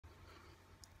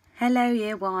Hello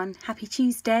Year 1, happy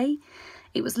Tuesday.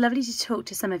 It was lovely to talk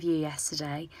to some of you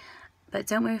yesterday, but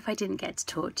don't worry if I didn't get to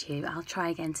talk to you, I'll try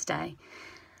again today.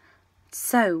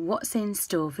 So what's in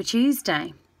store for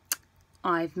Tuesday?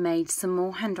 I've made some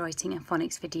more handwriting and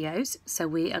phonics videos, so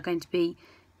we are going to be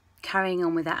carrying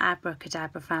on with our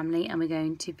abracadabra family, and we're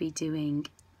going to be doing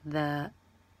the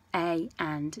A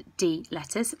and D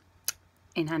letters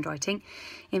in handwriting.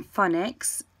 In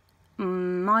phonics,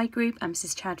 my group and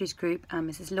Mrs. Chowdhury's group and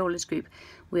Mrs. Lawler's group,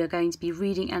 we are going to be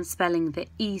reading and spelling the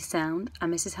E sound,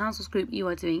 and Mrs. Housel's group, you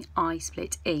are doing I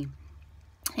split E.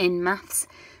 In maths,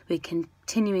 we're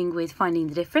continuing with finding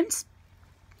the difference.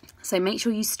 So make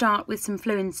sure you start with some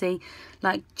fluency,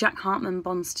 like Jack Hartman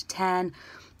bonds to 10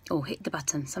 or hit the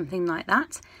button, something like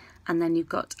that. And then you've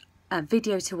got a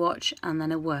video to watch and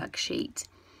then a worksheet.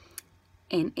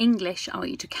 In English, I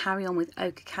want you to carry on with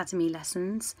Oak Academy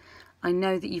lessons. I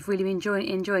know that you've really been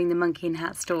enjoying the monkey and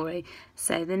hat story,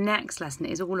 so the next lesson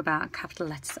is all about capital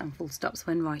letters and full stops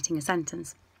when writing a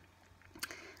sentence.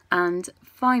 And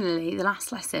finally, the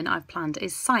last lesson I've planned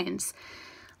is science.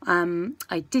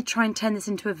 I did try and turn this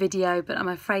into a video, but I'm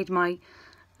afraid my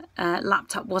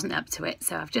laptop wasn't up to it,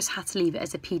 so I've just had to leave it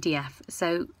as a PDF.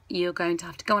 So you're going to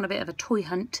have to go on a bit of a toy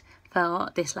hunt for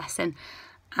this lesson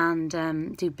and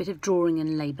do a bit of drawing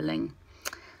and labelling.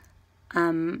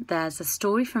 There's a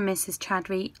story from Mrs.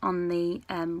 Chowdhury on the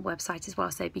website as well,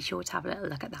 so be sure to have a little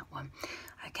look at that one.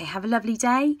 Okay, have a lovely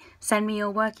day. Send me your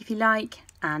work if you like,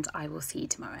 and I will see you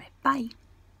tomorrow. Bye.